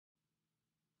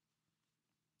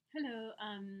Hello.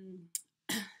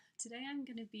 Today I'm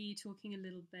going to be talking a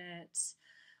little bit.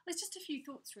 There's just a few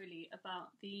thoughts really about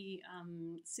the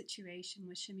situation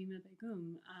with Shamima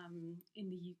Begum in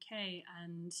the UK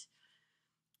and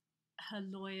her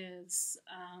lawyers'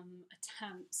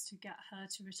 attempts to get her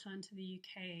to return to the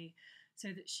UK so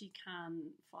that she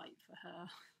can fight for her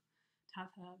to have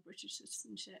her British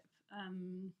citizenship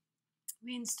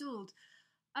reinstalled.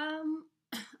 I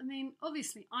mean,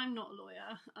 obviously, I'm not a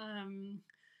lawyer.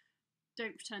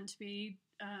 Don't pretend to be.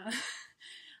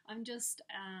 I'm just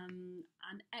an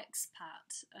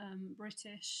expat,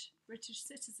 British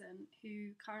citizen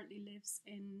who currently lives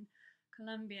in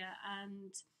Colombia,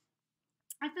 and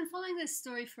I've been following this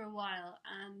story for a while.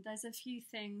 And there's a few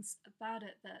things about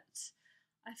it that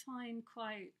I find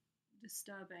quite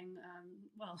disturbing.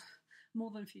 Well,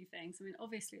 more than a few things. I mean,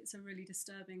 obviously, it's a really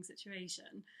disturbing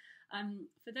situation.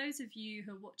 For those of you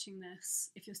who are watching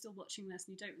this, if you're still watching this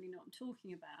and you don't really know what I'm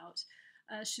talking about,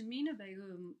 Shamima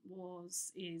Begum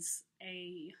is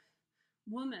a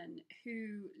woman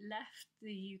who left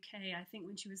the UK, I think,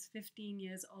 when she was 15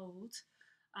 years old,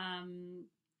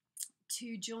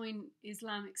 to join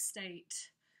Islamic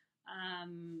State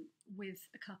with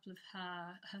a couple of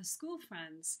her school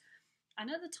friends. And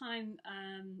at the time,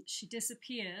 she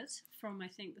disappeared from, I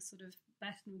think, the sort of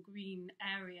Bethnal Green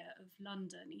area of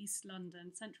London, East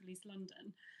London, central East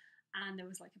London. And there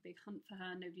was like a big hunt for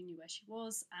her. Nobody knew where she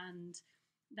was. And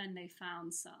then they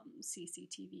found some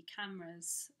CCTV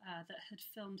cameras that had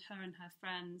filmed her and her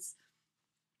friends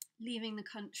leaving the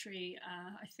country,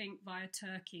 I think via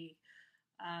Turkey,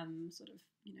 sort of,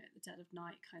 at the dead of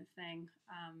night kind of thing.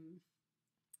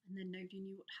 And then nobody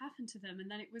knew what happened to them. And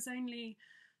then it was only,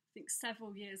 I think,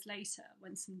 several years later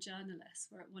when some journalists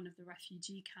were at one of the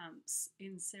refugee camps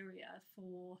in Syria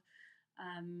for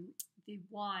the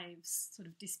wives, sort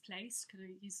of displaced, can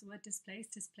I use the word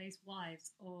displaced? Displaced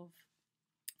wives of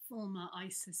former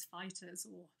ISIS fighters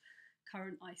or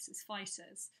current ISIS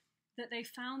fighters, that they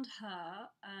found her.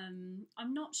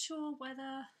 I'm not sure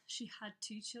whether she had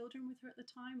two children with her at the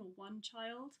time or one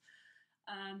child.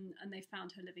 And they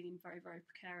found her living in very, very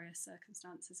precarious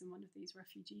circumstances in one of these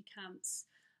refugee camps,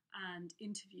 and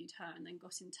interviewed her and then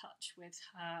got in touch with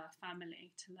her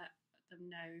family to let them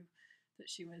know that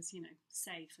she was,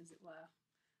 safe, as it were.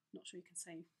 Not sure you can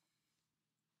say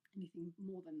anything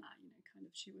more than that, kind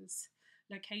of she was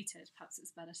located, perhaps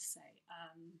it's better to say.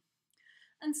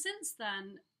 And since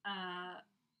then,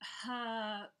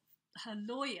 her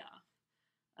lawyer,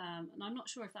 and I'm not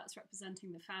sure if that's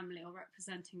representing the family or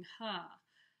representing her,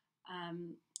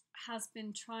 has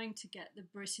been trying to get the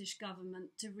British government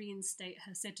to reinstate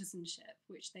her citizenship,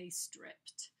 which they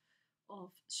stripped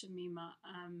of Shamima.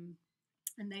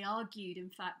 And they argued, in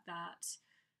fact, that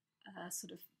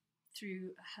sort of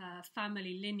through her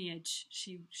family lineage,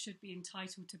 she should be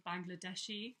entitled to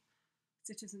Bangladeshi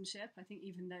citizenship. I think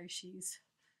even though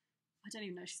I don't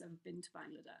even know if she's ever been to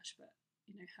Bangladesh, but,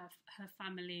 her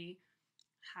family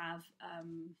have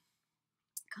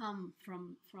come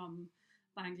from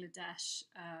Bangladesh,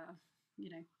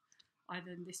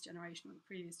 either in this generation or the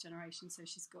previous generation, so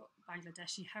she's got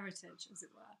Bangladeshi heritage, as it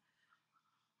were.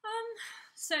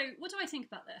 So what do I think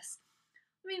about this?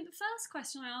 I mean, the first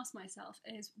question I ask myself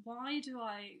is, why do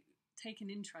I take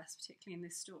an interest particularly in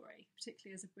this story,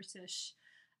 particularly as a British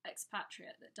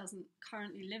expatriate that doesn't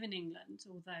currently live in England,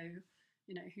 although,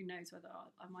 who knows whether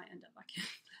I might end up back in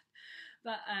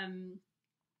England.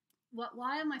 But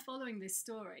why am I following this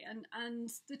story? And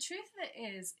the truth of it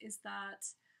is that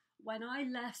when I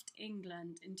left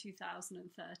England in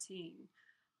 2013,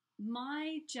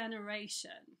 my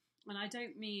generation, and I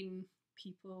don't mean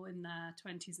people in their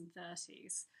 20s and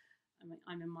 30s. I mean,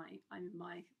 I'm in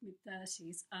my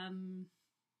mid-30s.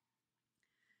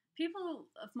 People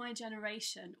of my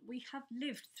generation, we have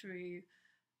lived through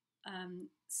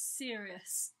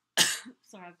serious,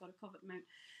 sorry, I've got a cough at the moment,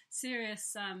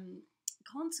 serious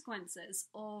consequences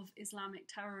of Islamic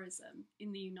terrorism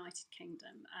in the United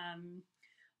Kingdom.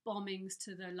 Bombings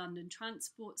to the London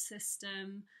transport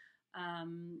system,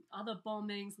 other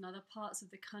bombings in other parts of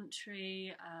the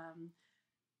country,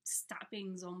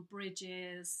 stabbings on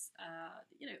bridges,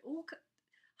 all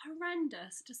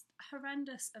horrendous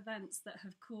events that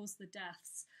have caused the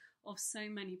deaths of so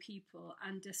many people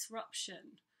and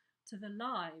disruption to the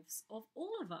lives of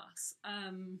all of us. I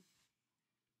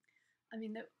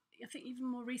think even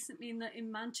more recently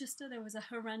in Manchester, there was a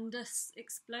horrendous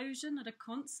explosion at a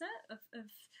concert of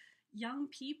young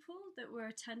people that were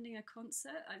attending a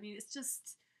concert. I mean, it's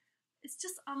just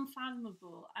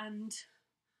unfathomable. And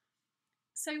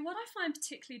so what I find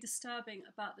particularly disturbing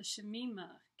about the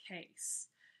Shamima case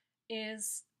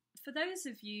is, for those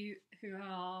of you who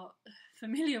are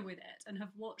familiar with it and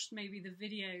have watched maybe the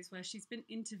videos where she's been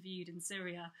interviewed in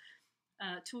Syria,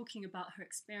 talking about her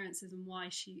experiences and why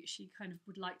she kind of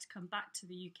would like to come back to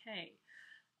the UK.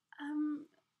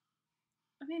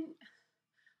 I mean,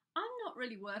 I'm not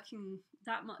really working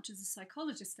that much as a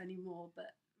psychologist anymore,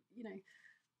 but, you know,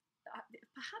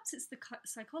 perhaps it's the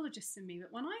psychologist in me,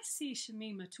 but when I see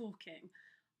Shamima talking,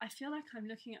 I feel like I'm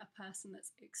looking at a person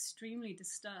that's extremely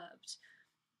disturbed.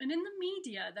 And in the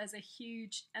media, there's a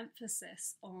huge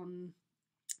emphasis on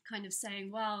kind of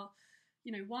saying, well,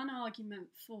 you know, one argument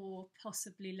for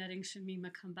possibly letting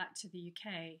Shamima come back to the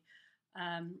UK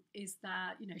is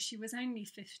that, you know, she was only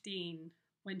 15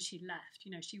 when she left.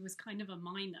 You know, she was kind of a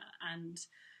minor and,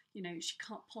 you know, she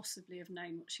can't possibly have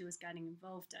known what she was getting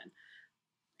involved in.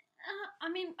 I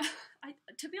mean,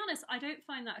 to be honest, I don't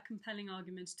find that a compelling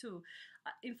argument at all.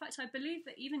 In fact, I believe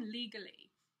that even legally,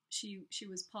 she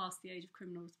was past the age of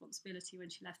criminal responsibility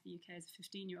when she left the UK as a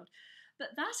 15-year-old. But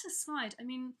that aside, I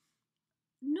mean,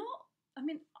 you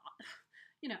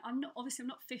know, I'm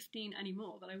not 15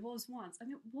 anymore, but I was once. I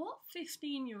mean, what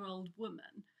 15-year-old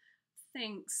woman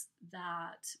thinks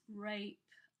that rape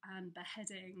and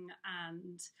beheading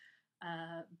and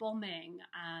bombing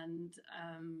and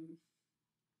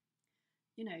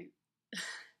you know,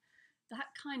 that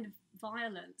kind of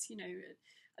violence, you know,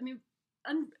 I mean,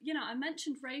 and, you know, I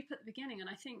mentioned rape at the beginning, and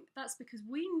I think that's because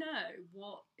we know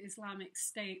what Islamic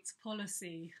State's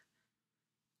policy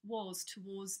was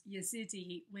towards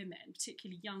Yazidi women,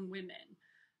 particularly young women.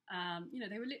 You know,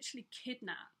 they were literally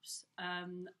kidnapped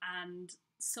and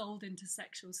sold into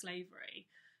sexual slavery,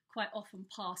 quite often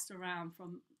passed around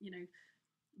from, you know,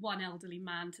 one elderly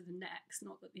man to the next.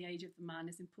 Not that the age of the man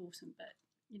is important, but,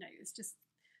 you know, it's just,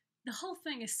 the whole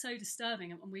thing is so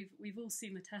disturbing, and we've all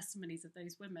seen the testimonies of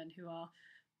those women who are,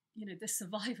 you know, the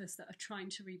survivors that are trying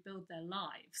to rebuild their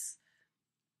lives,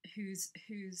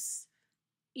 whose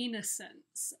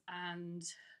innocence and,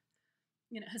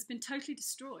 you know, has been totally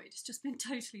destroyed. It's just been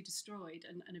totally destroyed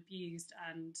and abused,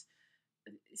 and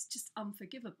it's just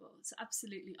unforgivable. It's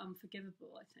absolutely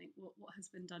unforgivable, I think, what has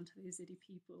been done to the Yazidi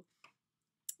people.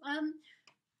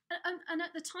 And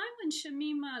at the time when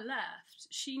Shamima left,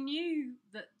 she knew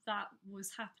that that was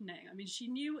happening. I mean, she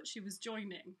knew what she was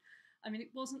joining. I mean,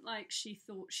 it wasn't like she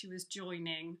thought she was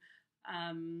joining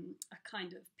a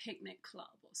kind of picnic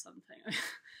club or something.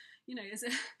 You know,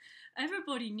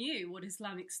 everybody knew what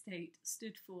Islamic State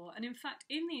stood for. And in fact,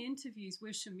 in the interviews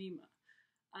with Shamima,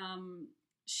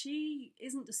 she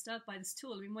isn't disturbed by this at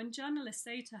all. I mean, when journalists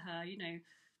say to her, you know,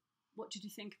 what did you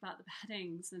think about the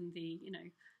beheadings and the, you know,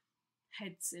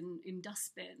 heads in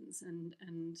dustbins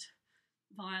and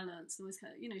violence and all this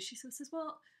kind of, you know, she sort of says,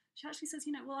 well, she actually says,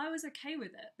 you know, well, I was okay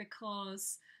with it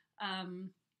because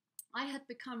I had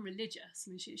become religious. I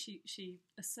mean, she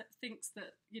thinks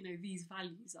that, you know, these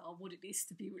values are what it is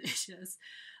to be religious.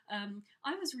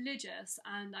 I was religious,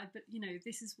 and you know,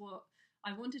 this is what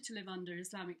I wanted to live under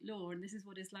Islamic law, and this is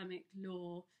what Islamic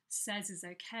law says is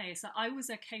okay. So I was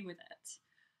okay with it.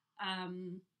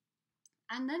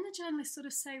 And then the journalists sort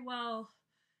of say, well,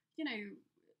 you know,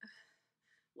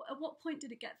 at what point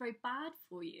did it get very bad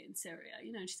for you in Syria?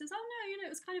 You know, and she says, oh no, you know,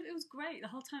 it was great. The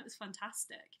whole time it was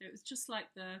fantastic. You know, it was just like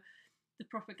the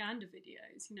propaganda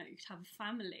videos, you know, you could have a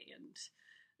family, and,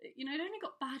 you know, it only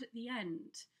got bad at the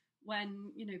end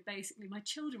when, you know, basically my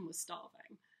children were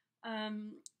starving.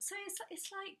 So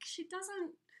it's like she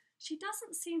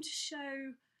doesn't seem to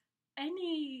show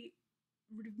any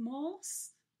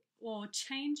remorse or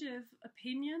change of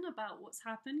opinion about what's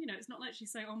happened. You know, it's not like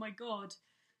she's saying, oh my God,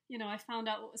 you know, I found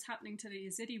out what was happening to the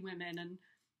Yazidi women and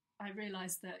I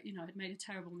realised that, you know, I'd made a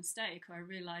terrible mistake, or I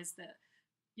realised that,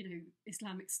 you know,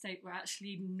 Islamic State were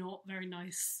actually not a very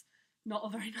nice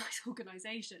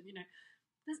organisation. You know,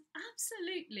 there's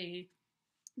absolutely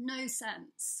no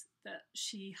sense that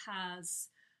she has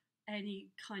any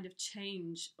kind of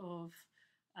change of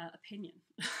opinion.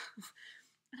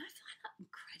 And I find that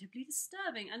incredibly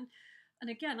disturbing. And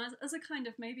again, as a kind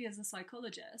of, maybe as a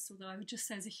psychologist, although I would just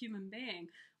say as a human being,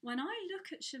 when I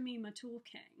look at Shamima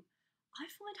talking, I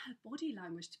find her body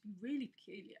language to be really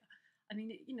peculiar. I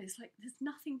mean, you know, it's like there's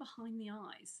nothing behind the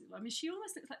eyes. I mean, she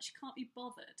almost looks like she can't be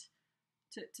bothered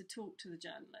to talk to the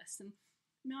journalist. And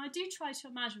I mean, I do try to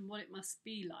imagine what it must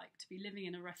be like to be living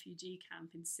in a refugee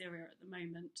camp in Syria at the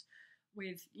moment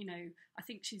with, you know, I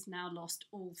think she's now lost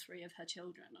all 3 of her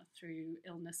children through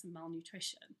illness and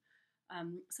malnutrition.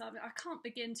 So I mean, I can't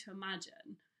begin to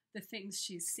imagine the things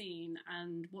she's seen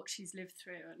and what she's lived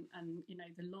through and you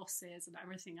know, the losses and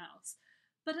everything else.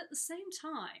 But at the same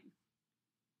time,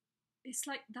 it's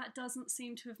like that doesn't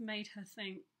seem to have made her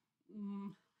think,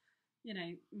 you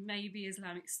know, maybe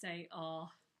Islamic State are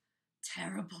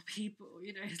terrible people.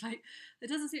 You know, it's like, it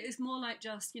doesn't seem, it's more like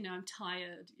just, you know, I'm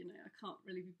tired, you know, I can't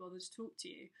really be bothered to talk to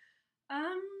you.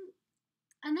 Um,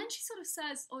 and then she sort of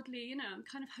says, oddly, you know, I'm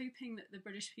kind of hoping that the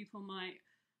British people might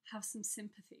have some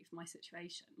sympathy for my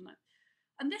situation.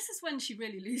 And this is when she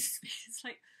really loses me. It's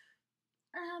like,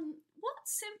 what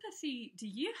sympathy do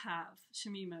you have,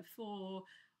 Shamima, for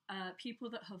people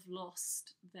that have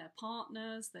lost their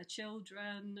partners, their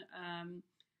children,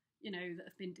 you know, that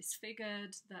have been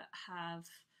disfigured, that have,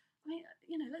 I mean,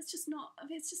 you know, let's just not, I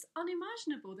mean, it's just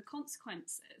unimaginable the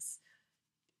consequences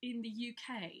in the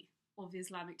UK of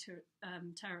Islamic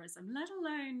terrorism, let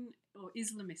alone, or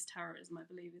Islamist terrorism, I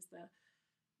believe is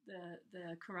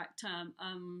the correct term,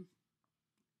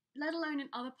 let alone in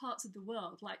other parts of the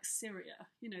world, like Syria.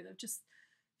 You know, they've just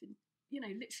been, you know,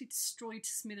 literally destroyed to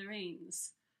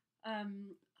smithereens.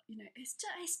 You know, it's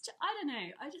just, I don't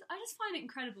know. I just find it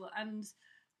incredible. And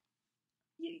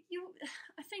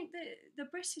I think the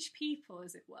British people,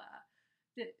 as it were,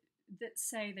 that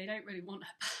say they don't really want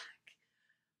her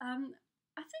back,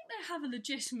 I think they have a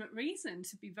legitimate reason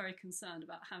to be very concerned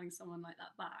about having someone like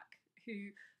that back,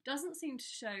 who doesn't seem to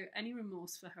show any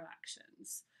remorse for her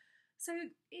actions. So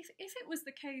if it was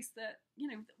the case that, you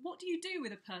know, what do you do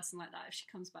with a person like that if she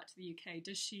comes back to the UK?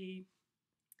 Does she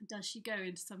go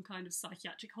into some kind of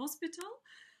psychiatric hospital?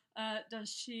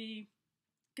 Does she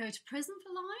go to prison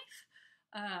for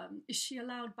life? Is she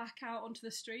allowed back out onto the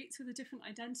streets with a different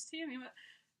identity? I mean,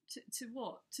 to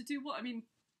what? To do what? I mean,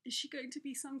 is she going to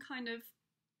be some kind of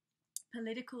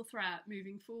political threat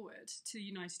moving forward to the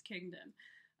United Kingdom?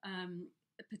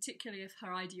 Particularly if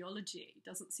her ideology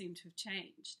doesn't seem to have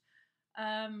changed.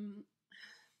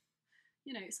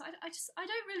 You know, so I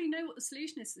don't really know what the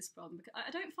solution is to this problem, because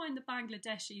I don't find the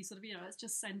Bangladeshi sort of, you know, let's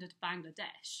just send her to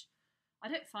Bangladesh. I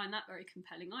don't find that very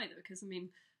compelling either, because, I mean,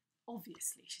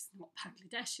 obviously she's not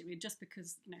Bangladeshi. I mean, just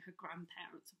because, you know, her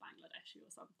grandparents are Bangladeshi or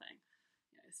something,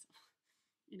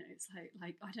 you know, it's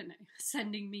like I don't know,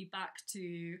 sending me back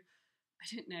to,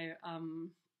 I don't know,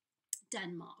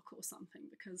 Denmark or something,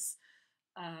 because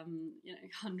you know,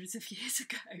 hundreds of years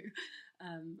ago,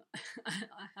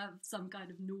 I have some kind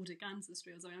of Nordic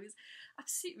ancestry or something. I mean, it's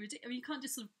absolutely ridiculous. I mean, you can't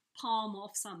just sort of palm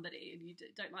off somebody and you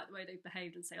don't like the way they've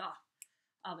behaved and say,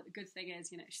 but the good thing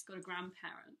is, you know, she's got a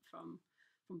grandparent from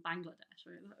Bangladesh.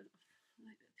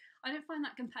 I don't find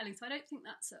that compelling, so I don't think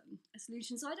that's a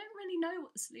solution. So I don't really know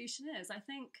what the solution is. I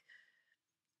think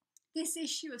this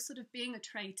issue of sort of being a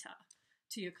traitor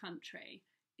to your country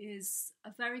is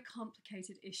a very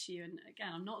complicated issue, and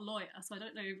again, I'm not a lawyer, so I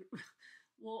don't know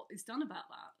what is done about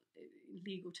that in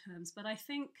legal terms, but I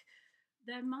think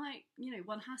there might, you know,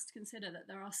 one has to consider that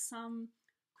there are some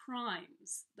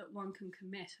crimes that one can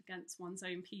commit against one's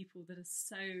own people that are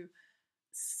so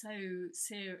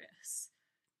serious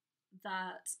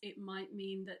that it might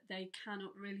mean that they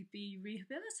cannot really be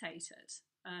rehabilitated.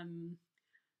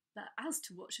 That as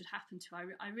to what should happen to,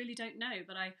 I really don't know,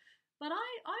 but I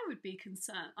would be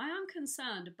concerned. I am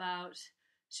concerned about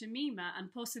Shamima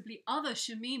and possibly other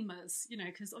Shamimas, you know,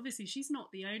 because obviously she's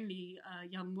not the only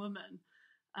young woman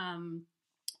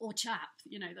or chap,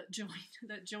 you know,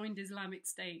 that joined Islamic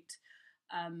State.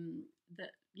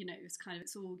 That, you know,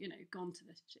 it's all, you know, gone to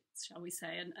the shits, shall we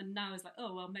say, and now it's like,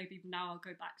 oh well, maybe now I'll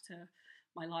go back to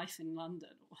my life in London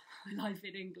or my life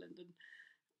in England, and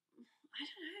I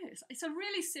don't know. It's a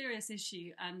really serious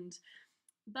issue,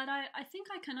 but I think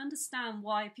I can understand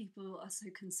why people are so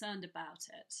concerned about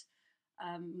it,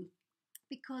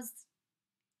 because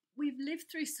we've lived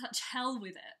through such hell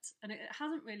with it, and it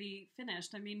hasn't really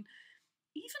finished. I mean,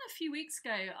 even a few weeks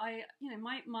ago,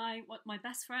 my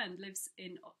best friend lives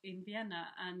in Vienna,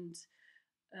 and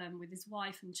with his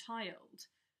wife and child,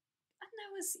 and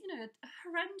there was, you know, a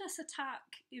horrendous attack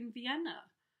in Vienna.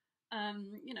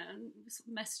 You know, and sort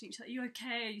of messaging each other, "Are you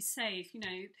okay? Are you safe?" You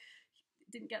know,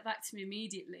 didn't get back to me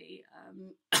immediately,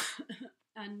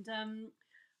 and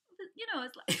you know,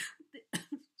 it's like,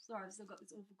 sorry, I've still got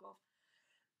this awful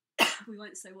cough. We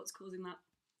won't say what's causing that.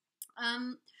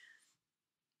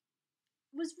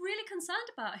 Was really concerned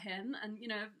about him, and, you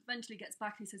know, eventually gets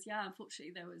back and he says, yeah,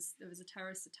 unfortunately there was a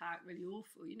terrorist attack, really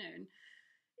awful, you know, and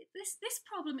this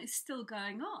problem is still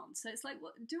going on. So it's like,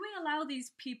 what do we allow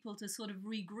these people to sort of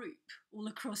regroup all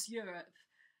across Europe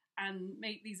and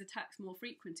make these attacks more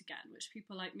frequent again, which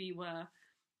people like me were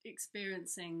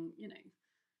experiencing, you know?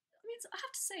 I mean, I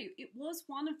have to say, it was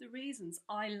one of the reasons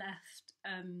I left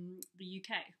the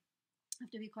UK. I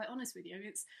have to be quite honest with you.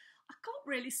 I got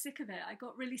really sick of it. I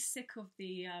got really sick of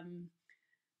the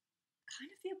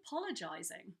kind of the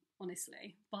apologising,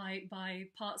 honestly, by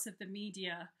parts of the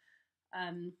media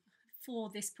for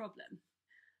this problem.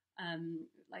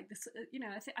 like this,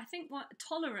 I think what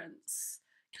tolerance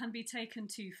can be taken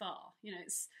too far.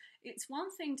 It's one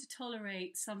thing to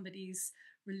tolerate somebody's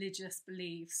religious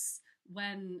beliefs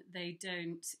when they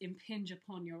don't impinge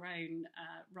upon your own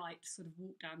right to sort of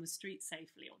walk down the street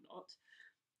safely or not.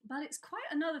 But it's quite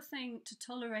another thing to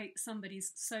tolerate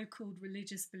somebody's so-called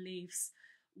religious beliefs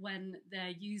when they're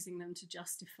using them to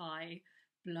justify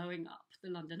blowing up the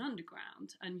London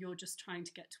Underground and you're just trying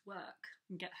to get to work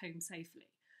and get home safely.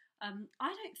 I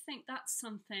don't think that's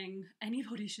something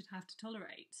anybody should have to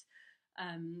tolerate.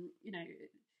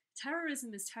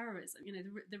 Terrorism is terrorism.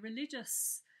 The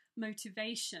religious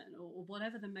motivation or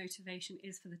whatever the motivation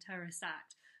is for the terrorist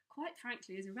act, quite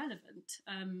frankly, is irrelevant.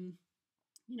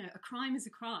 A crime is a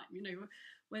crime.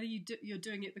 Whether you're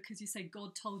doing it because you say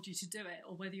God told you to do it,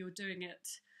 or whether you're doing it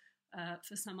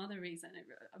for some other reason.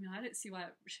 I don't see why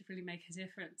it should really make a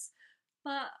difference.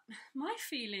 But my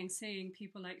feeling, seeing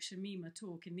people like Shamima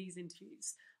talk in these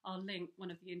interviews, I'll link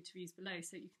one of the interviews below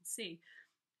so you can see,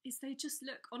 is they just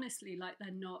look honestly like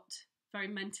they're not very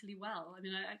mentally well.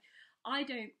 I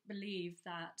don't believe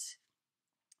that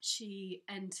she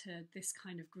entered this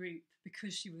kind of group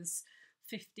because she was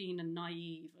 15 and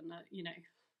naive and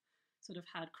sort of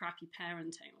had crappy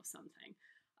parenting or something.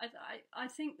 I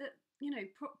think that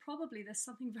probably there's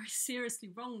something very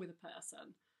seriously wrong with a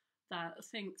person that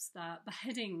thinks that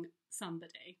beheading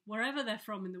somebody wherever they're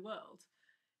from in the world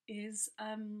is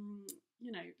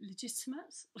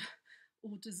legitimate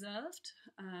or deserved.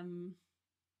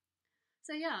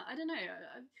 So yeah, I don't know.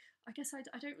 I guess I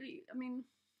don't really.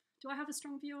 Do I have a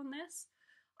strong view on this?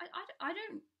 I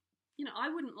don't. I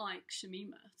wouldn't like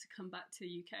Shamima to come back to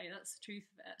the UK. That's the truth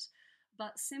of it.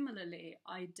 But similarly,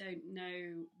 I don't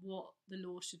know what the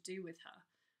law should do with her.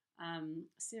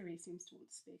 Syria seems to want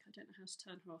to speak. I don't know how to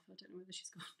turn her off. I don't know whether she's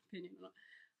got an opinion or not.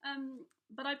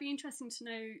 But I'd be interested to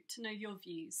know your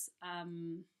views.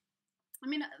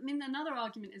 Another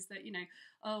argument is that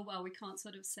we can't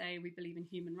sort of say we believe in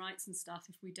human rights and stuff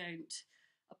if we don't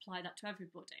apply that to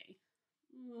everybody.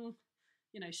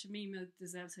 Shamima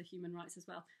deserves her human rights as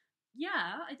well.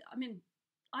 Yeah,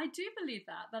 I do believe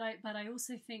that, but I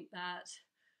also think that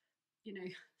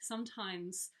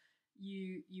sometimes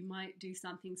you might do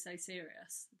something so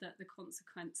serious that the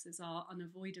consequences are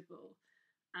unavoidable,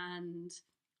 and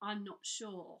I'm not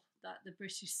sure that the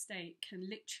British state can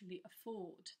literally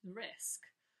afford the risk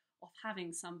of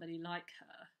having somebody like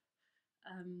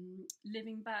her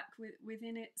living back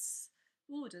within its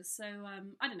borders. So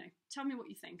I don't know. Tell me what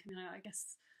you think. I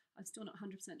guess I'm still not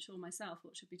 100% sure myself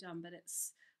what should be done, but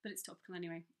it's topical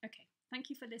anyway. Okay, thank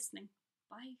you for listening.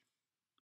 Bye.